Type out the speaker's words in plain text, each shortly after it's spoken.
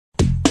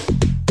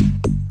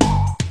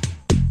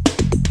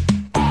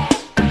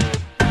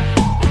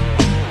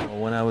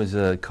was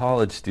a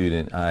college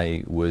student,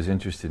 I was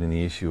interested in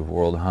the issue of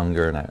world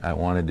hunger, and I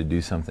wanted to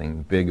do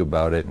something big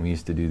about it. And we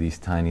used to do these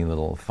tiny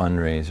little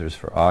fundraisers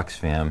for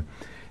Oxfam.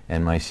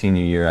 And my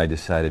senior year, I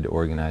decided to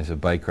organize a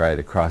bike ride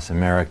across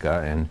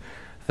America, and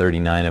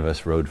 39 of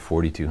us rode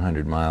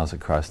 4,200 miles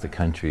across the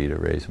country to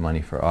raise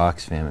money for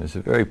Oxfam. It was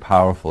a very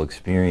powerful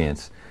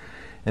experience.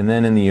 And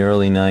then in the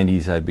early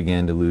 90s, I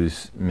began to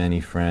lose many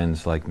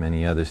friends, like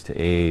many others, to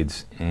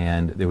AIDS,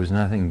 and there was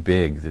nothing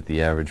big that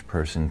the average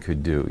person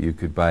could do. You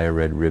could buy a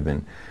red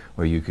ribbon,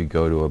 or you could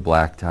go to a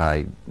black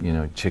tie,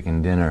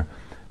 chicken dinner,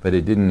 but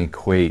it didn't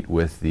equate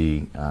with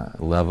the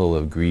level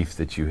of grief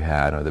that you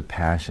had or the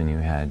passion you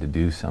had to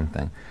do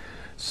something.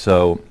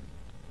 So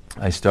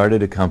I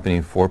started a company,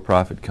 a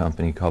for-profit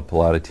company called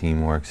Pallotta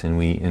Teamworks, and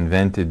we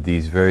invented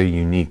these very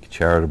unique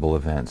charitable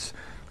events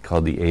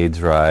called the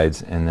AIDS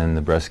Rides and then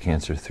the Breast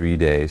Cancer 3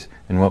 Days.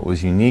 And what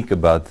was unique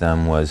about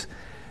them was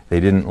they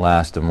didn't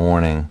last a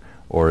morning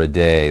or a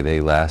day. They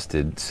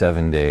lasted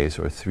 7 days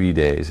or 3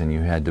 days, and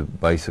you had to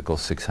bicycle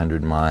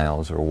 600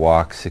 miles or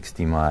walk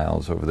 60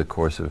 miles over the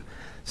course of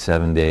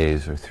 7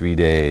 days or 3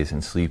 days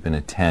and sleep in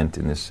a tent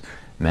in this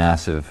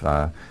massive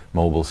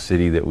mobile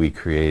city that we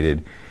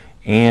created.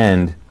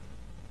 And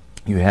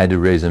you had to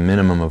raise a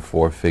minimum of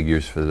 4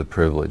 figures for the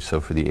privilege.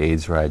 So for the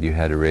AIDS Ride, you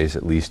had to raise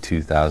at least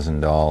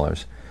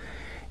 $2,000.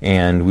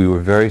 And we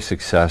were very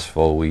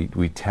successful.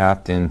 We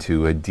tapped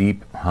into a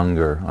deep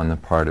hunger on the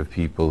part of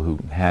people who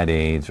had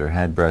AIDS or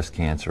had breast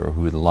cancer or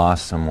who had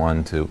lost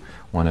someone to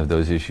one of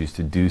those issues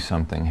to do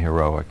something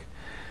heroic.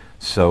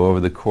 So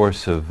over the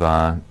course of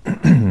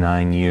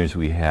 9 years,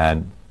 we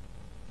had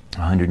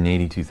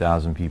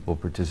 182,000 people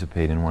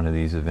participate in one of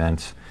these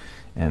events,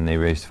 and they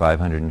raised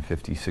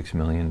 $556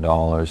 million,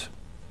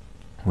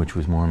 which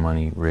was more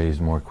money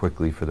raised more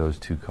quickly for those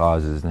two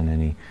causes than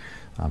any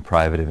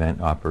private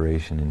event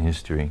operation in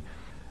history.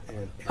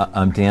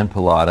 I'm Dan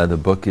Pallotta. The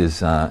book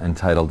is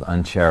entitled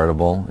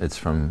Uncharitable. It's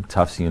from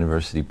Tufts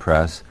University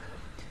Press.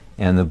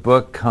 And the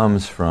book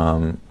comes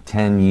from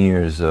 10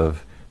 years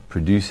of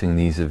producing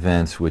these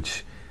events,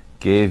 which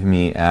gave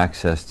me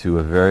access to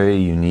a very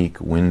unique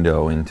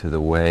window into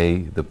the way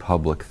the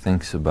public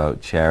thinks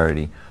about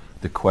charity,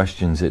 the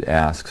questions it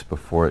asks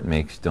before it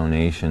makes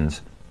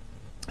donations,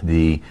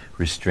 the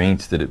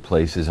restraints that it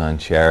places on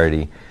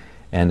charity.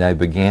 And I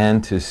began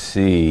to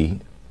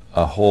see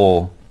a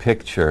whole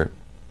picture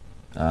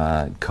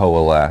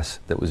coalesce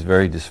that was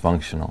very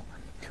dysfunctional.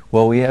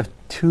 Well, we have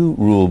 2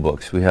 rule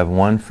books. We have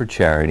one for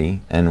charity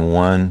and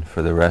one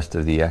for the rest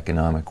of the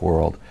economic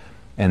world.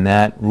 And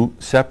that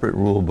separate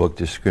rule book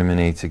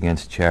discriminates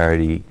against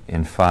charity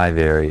in 5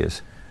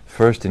 areas.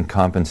 First, in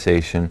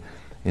compensation,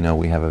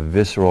 we have a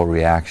visceral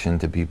reaction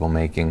to people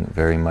making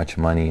very much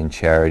money in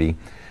charity,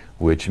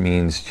 which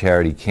means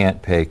charity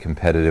can't pay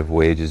competitive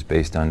wages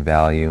based on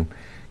value,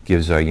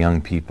 gives our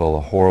young people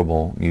a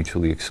horrible,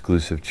 mutually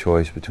exclusive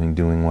choice between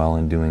doing well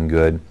and doing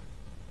good,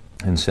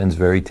 and sends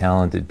very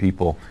talented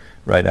people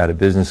right out of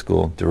business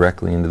school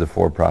directly into the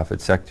for-profit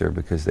sector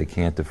because they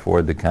can't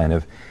afford the kind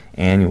of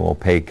annual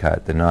pay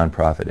cut the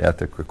nonprofit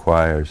ethic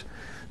requires.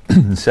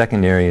 The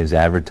second area is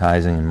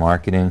advertising and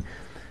marketing.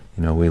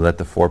 We let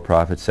the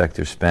for-profit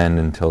sector spend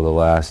until the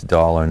last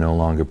dollar no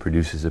longer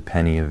produces a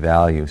penny of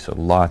value, so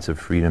lots of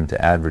freedom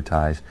to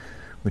advertise,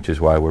 which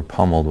is why we're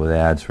pummeled with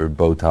ads for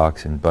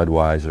Botox and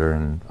Budweiser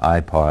and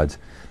iPods.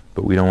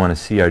 But we don't want to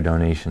see our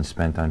donations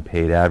spent on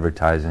paid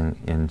advertising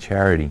in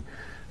charity.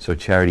 So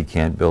charity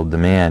can't build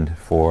demand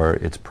for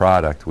its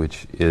product,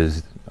 which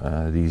is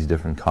these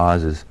different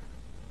causes.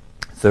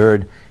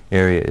 Third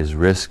area is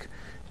risk.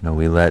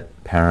 We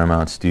let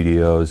Paramount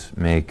Studios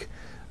make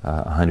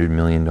a $100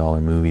 million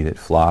movie that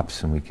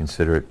flops, and we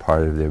consider it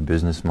part of their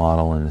business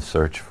model in the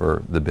search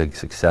for the big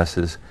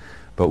successes.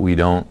 But we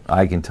don't,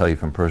 I can tell you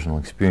from personal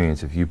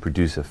experience, if you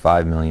produce a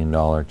 $5 million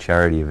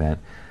charity event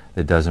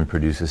that doesn't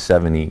produce a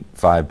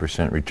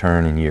 75%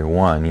 return in year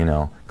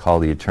 1, call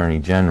the Attorney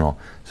General.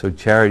 So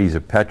charities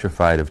are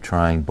petrified of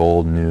trying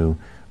bold, new,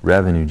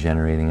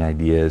 revenue-generating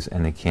ideas,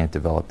 and they can't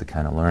develop the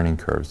kind of learning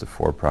curves the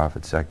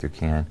for-profit sector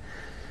can.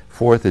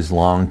 Fourth is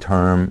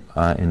long-term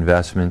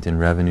investment in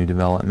revenue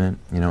development.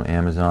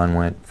 Amazon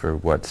went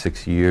for,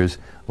 6 years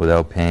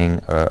without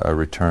paying a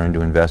return to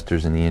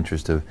investors in the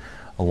interest of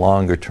a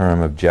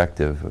longer-term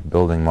objective of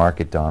building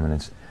market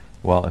dominance.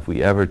 Well, if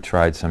we ever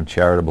tried some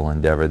charitable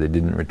endeavor that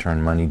didn't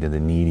return money to the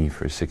needy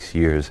for 6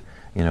 years,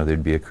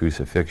 there'd be a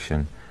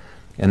crucifixion.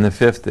 And the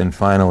fifth and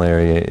final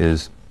area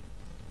is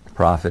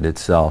profit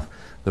itself.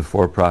 The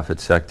for-profit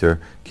sector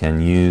can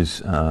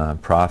use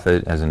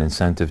profit as an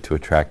incentive to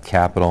attract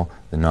capital.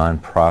 The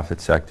non-profit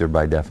sector,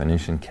 by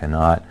definition,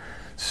 cannot.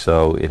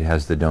 So it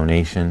has the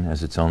donation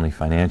as its only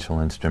financial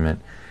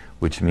instrument,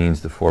 which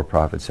means the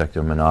for-profit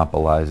sector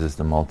monopolizes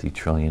the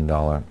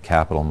multi-trillion-dollar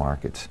capital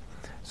markets.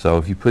 So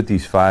if you put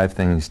these 5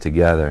 things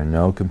together,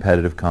 no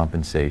competitive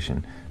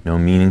compensation, no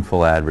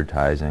meaningful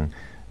advertising,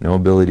 no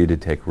ability to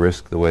take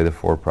risk the way the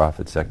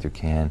for-profit sector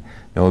can,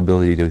 no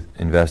ability to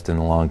invest in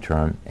the long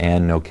term,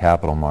 and no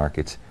capital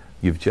markets,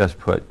 you've just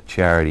put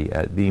charity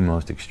at the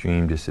most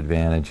extreme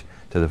disadvantage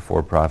to the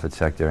for-profit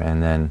sector,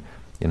 and then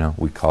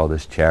we call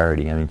this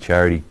charity. I mean,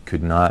 charity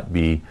could not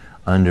be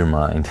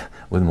undermined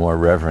with more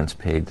reverence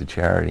paid to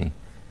charity.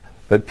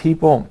 But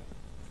people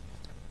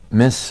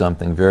miss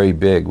something very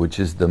big, which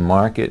is the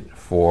market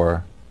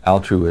for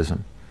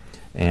altruism.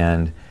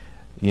 And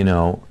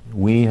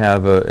we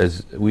have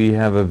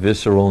a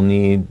visceral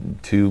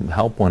need to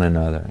help one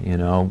another.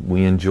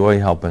 We enjoy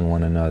helping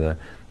one another.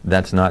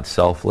 That's not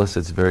selfless.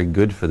 It's very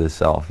good for the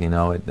self.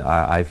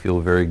 I feel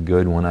very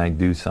good when I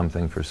do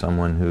something for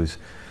someone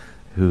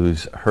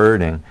who's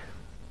hurting.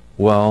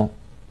 Well,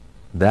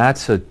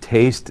 that's a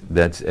taste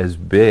that's as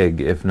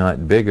big, if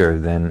not bigger,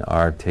 than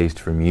our taste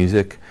for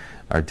music,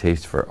 our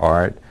taste for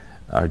art,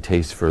 our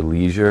taste for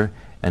leisure,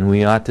 and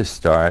we ought to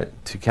start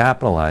to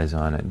capitalize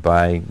on it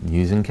by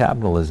using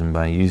capitalism,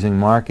 by using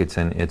markets.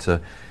 And it's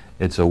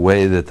a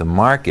way that the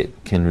market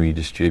can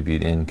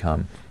redistribute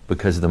income,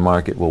 because the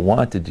market will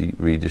want to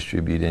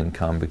redistribute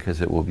income,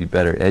 because it will be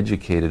better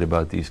educated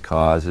about these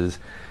causes,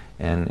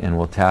 and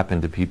will tap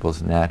into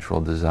people's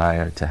natural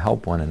desire to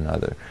help one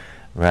another,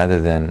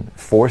 rather than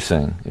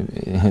forcing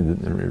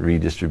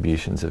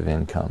redistributions of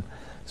income.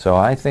 So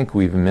I think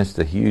we've missed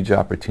a huge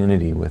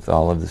opportunity with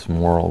all of this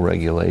moral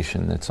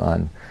regulation that's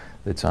on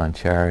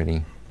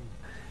charity.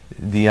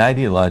 The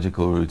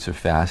ideological roots are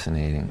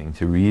fascinating.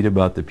 To read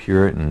about the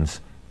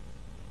Puritans,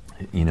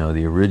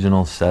 the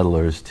original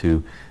settlers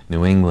to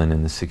New England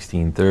in the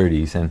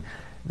 1630s, and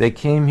they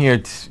came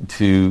here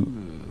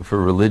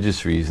for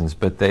religious reasons,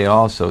 but they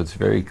also, it's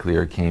very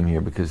clear, came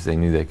here because they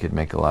knew they could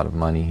make a lot of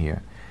money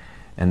here.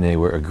 And they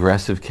were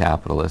aggressive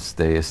capitalists.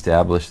 They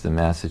established the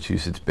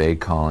Massachusetts Bay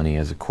Colony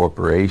as a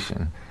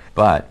corporation,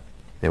 but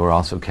they were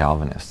also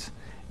Calvinists.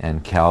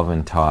 And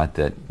Calvin taught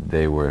that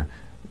they were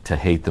to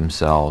hate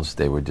themselves,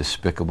 they were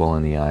despicable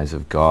in the eyes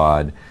of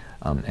God,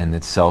 and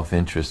that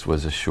self-interest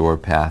was a sure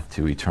path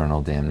to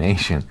eternal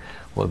damnation.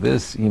 Well,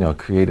 this,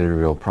 created a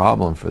real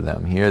problem for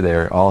them. Here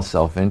they're all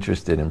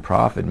self-interested and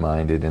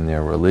profit-minded, and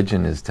their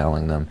religion is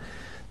telling them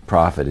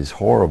profit is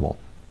horrible.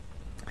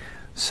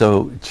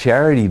 So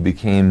charity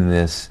became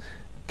this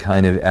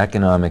kind of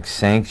economic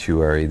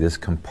sanctuary, this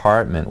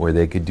compartment where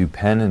they could do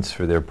penance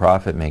for their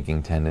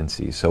profit-making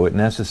tendencies. So it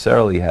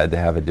necessarily had to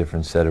have a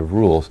different set of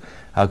rules.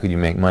 How could you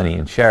make money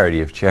in charity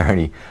if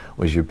charity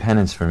was your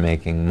penance for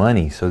making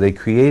money? So they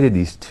created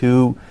these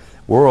two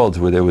worlds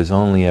where there was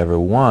only ever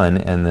one,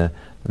 and the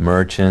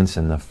merchants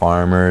and the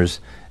farmers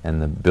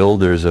and the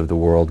builders of the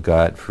world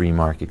got free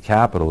market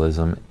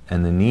capitalism,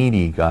 and the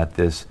needy got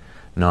this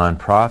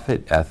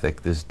non-profit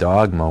ethic, this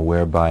dogma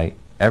whereby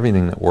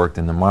everything that worked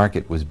in the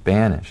market was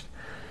banished.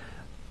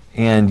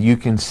 And you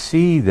can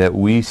see that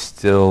we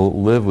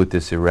still live with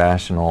this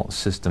irrational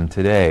system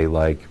today.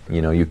 Like,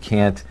 you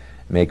can't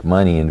make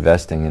money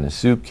investing in a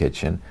soup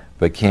kitchen,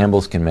 but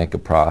Campbell's can make a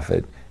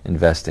profit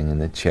investing in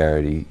the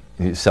charity,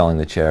 selling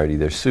the charity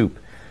their soup.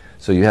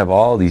 So you have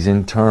all these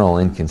internal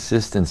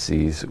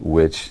inconsistencies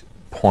which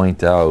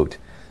point out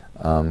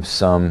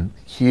some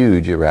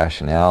huge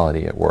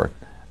irrationality at work.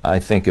 I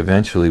think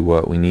eventually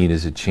what we need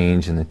is a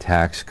change in the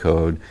tax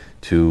code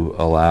to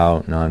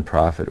allow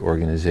nonprofit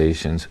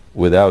organizations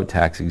without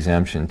tax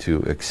exemption to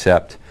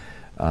accept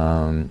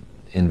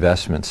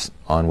investments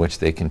on which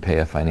they can pay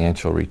a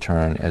financial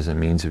return as a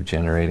means of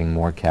generating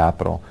more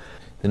capital.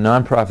 The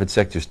nonprofit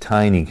sector is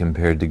tiny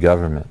compared to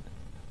government.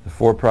 The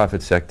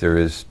for-profit sector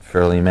is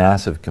fairly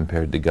massive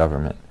compared to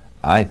government.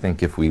 I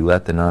think if we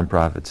let the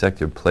nonprofit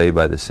sector play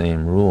by the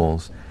same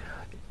rules,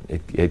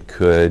 it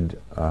could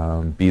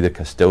be the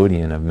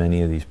custodian of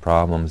many of these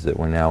problems that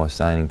we're now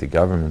assigning to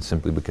government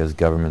simply because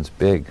government's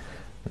big.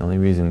 The only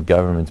reason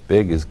government's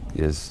big is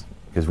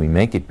because we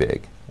make it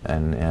big.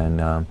 And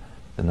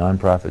the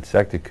nonprofit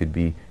sector could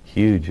be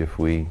huge if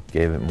we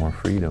gave it more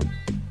freedom.